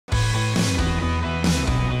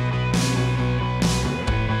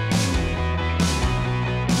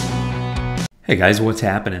Hey guys, what's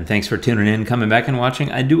happening? Thanks for tuning in, coming back and watching.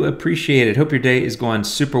 I do appreciate it. Hope your day is going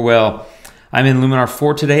super well. I'm in Luminar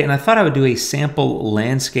 4 today, and I thought I would do a sample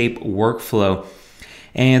landscape workflow.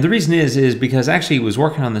 And the reason is because I actually was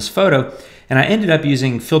working on this photo, and I ended up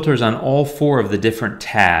using filters on all 4 of the different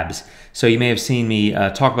tabs. So you may have seen me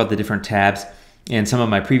talk about the different tabs in some of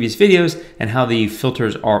my previous videos and how the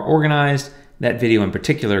filters are organized. That video in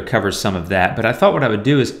particular covers some of that, but I thought what I would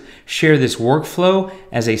do is share this workflow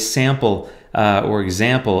as a sample or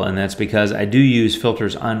example, and that's because I do use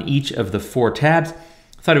filters on each of the 4 tabs.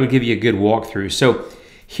 I thought it would give you a good walkthrough. So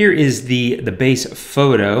here is the base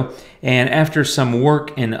photo, and after some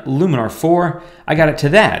work in Luminar 4, I got it to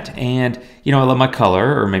that. And you know, I love my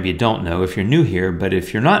color, or maybe you don't know if you're new here, but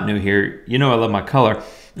if you're not new here, you know I love my color.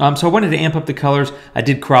 So I wanted to amp up the colors. I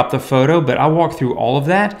did crop the photo, but I'll walk through all of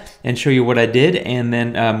that and show you what I did, and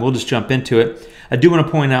then we'll just jump into it. I do want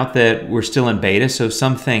to point out that we're still in beta, so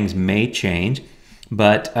some things may change,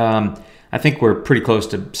 but I think we're pretty close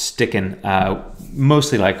to sticking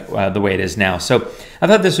mostly like the way it is now. So I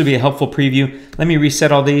thought this would be a helpful preview. Let me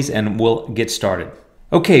reset all these and we'll get started.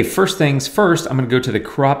 Okay, first things first, I'm going to go to the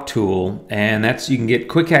crop tool, and that's, you can get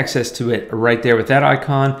quick access to it right there with that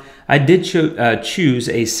icon. I did choose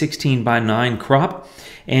a 16:9 crop,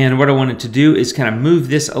 and what I wanted to do is kind of move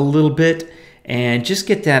this a little bit and just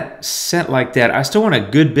get that set like that. I still want a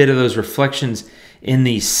good bit of those reflections in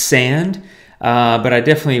the sand, but I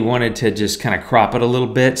definitely wanted to just kind of crop it a little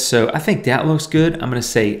bit. So I think that looks good. I'm going to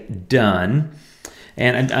say done.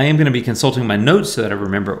 And I am going to be consulting my notes so that I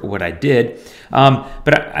remember what I did.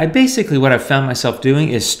 But I basically, what I've found myself doing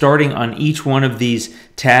is starting on each one of these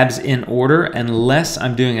tabs in order, unless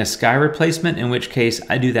I'm doing a sky replacement, in which case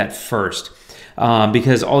I do that first.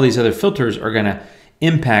 Because all these other filters are going to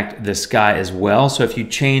impact the sky as well. So if you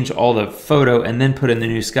change all the photo and then put in the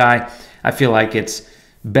new sky, I feel like it's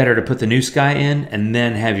better to put the new sky in and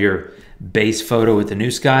then have your base photo with the new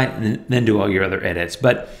sky and then do all your other edits.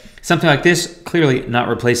 But something like this, clearly not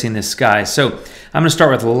replacing this sky. So I'm going to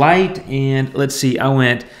start with light, and let's see, I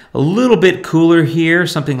went a little bit cooler here,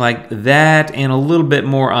 something like that, and a little bit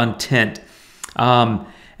more on tint.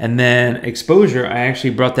 And then exposure, I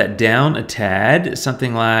actually brought that down a tad,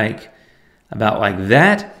 something like about like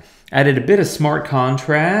that. Added a bit of smart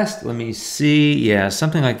contrast. Let me see, yeah,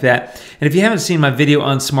 something like that. And if you haven't seen my video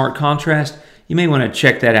on smart contrast, you may want to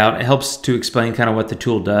check that out. It helps to explain kind of what the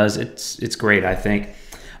tool does. It's great, I think.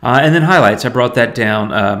 And then highlights, I brought that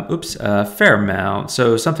down, a fair amount,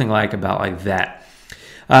 so something like about like that.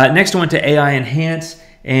 Next I went to AI Enhance,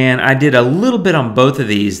 and I did a little bit on both of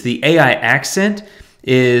these. The AI Accent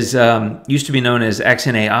is used to be known as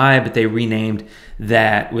Accent AI, but they renamed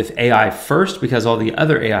that with AI First because all the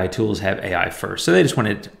other AI tools have AI First, so they just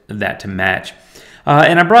wanted that to match.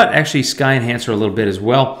 And I brought actually Sky Enhancer a little bit as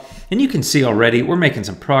well, and you can see already we're making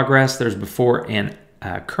some progress. There's before and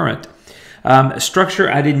current.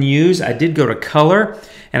 Structure I didn't use. I did go to color,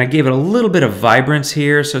 and I gave it a little bit of vibrance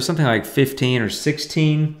here, so something like 15 or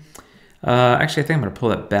 16. Actually, I think I'm going to pull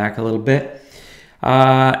that back a little bit.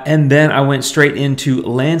 And then I went straight into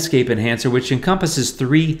Landscape Enhancer, which encompasses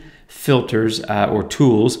 3 filters or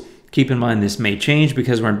tools. Keep in mind this may change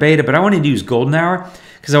because we're in beta, but I wanted to use Golden Hour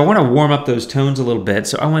because I want to warm up those tones a little bit,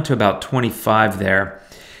 so I went to about 25 there.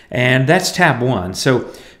 And that's tab 1, so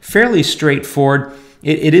fairly straightforward.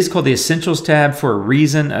 It is called the Essentials tab for a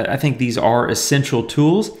reason. I think these are essential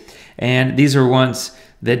tools, and these are ones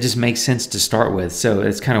that just make sense to start with. So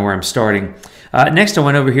that's kind of where I'm starting. Next, I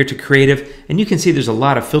went over here to Creative, and you can see there's a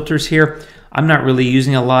lot of filters here. I'm not really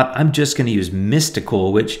using a lot. I'm just going to use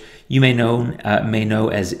Mystical, which you may know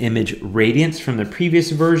as Image Radiance from the previous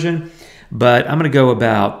version. But I'm going to go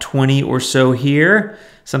about 20 or so here,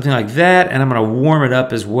 something like that, and I'm going to warm it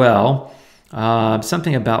up as well,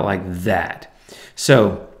 something about like that.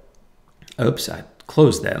 So, oops, I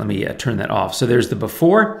closed that. Let me turn that off. So there's the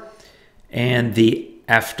before and the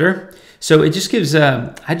after. So it just gives,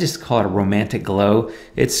 I just call it a romantic glow.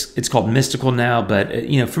 It's called Mystical now, but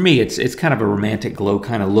you know, for me, it's kind of a romantic glow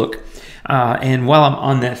kind of look. And while I'm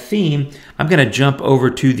on that theme, I'm going to jump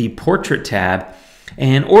over to the Portrait tab,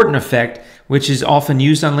 and Orton Effect, which is often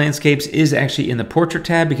used on landscapes, is actually in the Portrait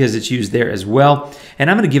tab because it's used there as well.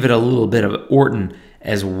 And I'm going to give it a little bit of Orton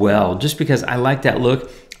as well, just because I like that look.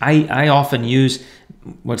 I often use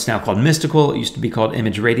what's now called Mystical. It used to be called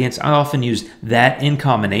Image Radiance. I often use that in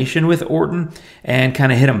combination with Orton and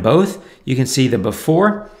kind of hit them both. You can see the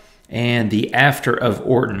before and the after of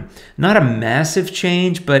Orton. Not a massive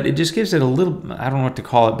change, but it just gives it a little, I don't know what to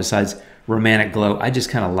call it besides romantic glow. I just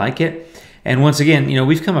kind of like it. And once again, you know,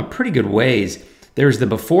 we've come a pretty good ways. There's the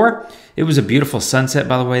before. It was a beautiful sunset,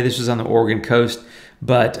 by the way. This was on the Oregon coast.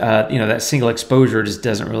 but that single exposure just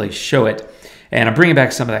doesn't really show it. And I'm bringing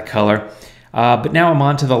back some of that color. But now I'm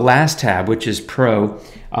on to the last tab, which is Pro.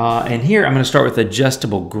 And here I'm going to start with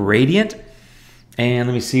Adjustable Gradient. And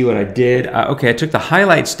let me see what I did. Okay, I took the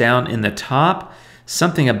highlights down in the top,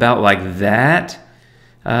 something about like that.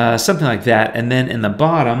 Something like that. And then in the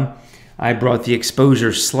bottom, I brought the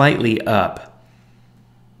exposure slightly up.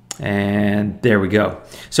 And there we go.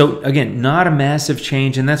 So again, not a massive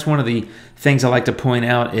change. And that's one of the things I like to point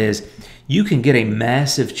out is you can get a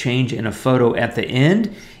massive change in a photo at the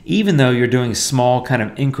end, even though you're doing small kind of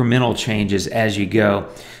incremental changes as you go.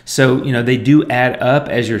 So, they do add up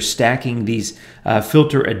as you're stacking these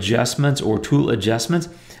filter adjustments or tool adjustments.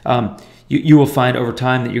 You will find over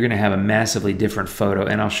time that you're going to have a massively different photo,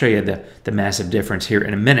 and I'll show you the massive difference here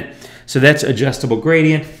in a minute. So that's Adjustable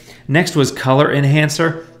Gradient. Next was Color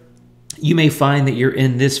Enhancer. You may find that you're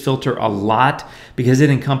in this filter a lot because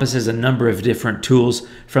it encompasses a number of different tools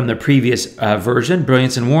from the previous version: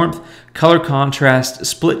 Brilliance and Warmth, Color Contrast,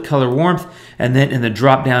 Split Color Warmth, and then in the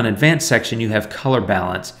drop-down Advanced section, you have Color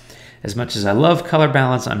Balance. As much as I love Color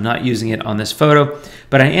Balance, I'm not using it on this photo,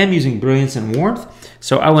 but I am using Brilliance and Warmth.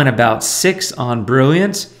 So I went about 6 on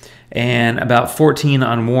Brilliance and about 14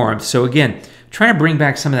 on Warmth. So again, trying to bring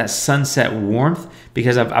back some of that sunset warmth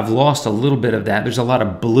because I've lost a little bit of that. There's a lot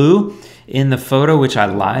of blue in the photo, which I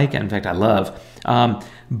like. In fact, I love.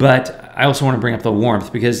 But I also want to bring up the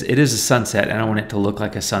warmth because it is a sunset and I want it to look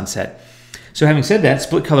like a sunset. So having said that,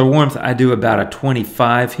 Split Color Warmth, I do about a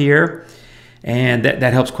 25 here. And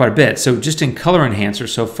that helps quite a bit. So just in Color Enhancer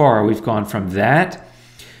so far, we've gone from that.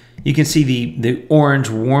 You can see the orange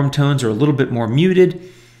warm tones are a little bit more muted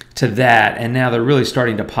to that. And now they're really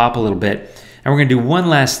starting to pop a little bit. And we're going to do one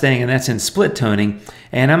last thing, and that's in split toning.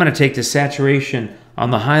 And I'm going to take the saturation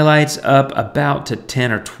on the highlights up about to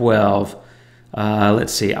 10 or 12.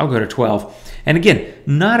 Let's see, I'll go to 12. And again,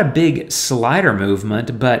 not a big slider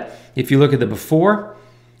movement, but if you look at the before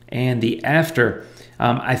and the after,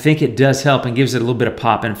 I think it does help and gives it a little bit of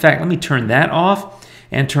pop. In fact, let me turn that off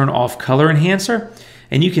and turn off Color Enhancer.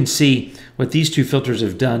 And you can see what these two filters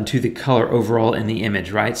have done to the color overall in the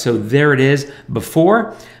image, right? So there it is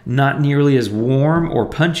before, not nearly as warm or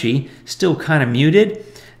punchy, still kind of muted.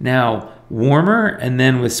 Now warmer, and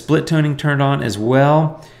then with split toning turned on as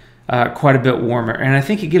well, quite a bit warmer. And I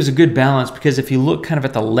think it gives a good balance because if you look kind of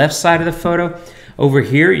at the left side of the photo, over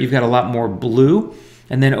here you've got a lot more blue,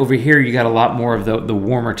 and then over here you got a lot more of the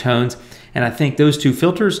warmer tones. And I think those two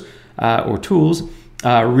filters or tools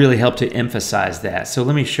really help to emphasize that. So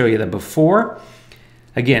let me show you the before.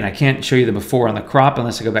 Again, I can't show you the before on the crop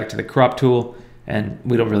unless I go back to the crop tool, and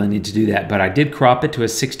we don't really need to do that. But I did crop it to a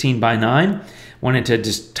 16:9. Wanted to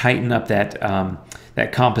just tighten up that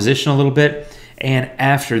that composition a little bit. And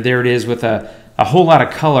after, there it is with a whole lot of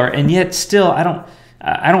color, and yet still I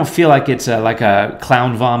don't feel like it's like a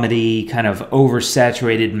clown vomity kind of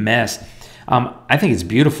oversaturated mess. I think it's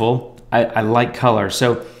beautiful. I like color.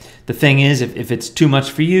 So the thing is, if it's too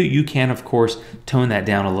much for you, you can, of course, tone that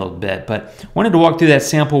down a little bit. But wanted to walk through that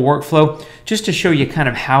sample workflow just to show you kind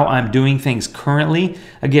of how I'm doing things currently.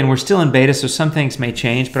 Again, we're still in beta, so some things may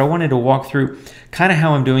change, but I wanted to walk through kind of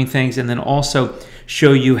how I'm doing things and then also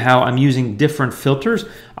show you how I'm using different filters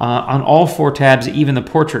on all 4 tabs, even the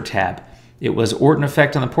Portrait tab. It was Orton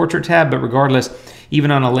Effect on the Portrait tab, but regardless, even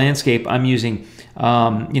on a landscape, I'm using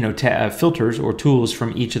filters or tools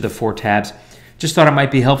from each of the 4 tabs. Just thought it might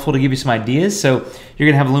be helpful to give you some ideas. So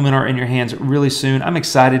you're going to have Luminar in your hands really soon. I'm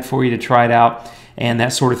excited for you to try it out and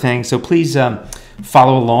that sort of thing. So please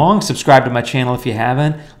follow along, subscribe to my channel if you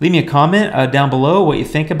haven't. Leave me a comment down below what you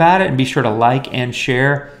think about it, and be sure to like and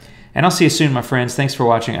share. And I'll see you soon, my friends. Thanks for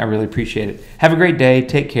watching. I really appreciate it. Have a great day.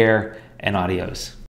 Take care, and adios.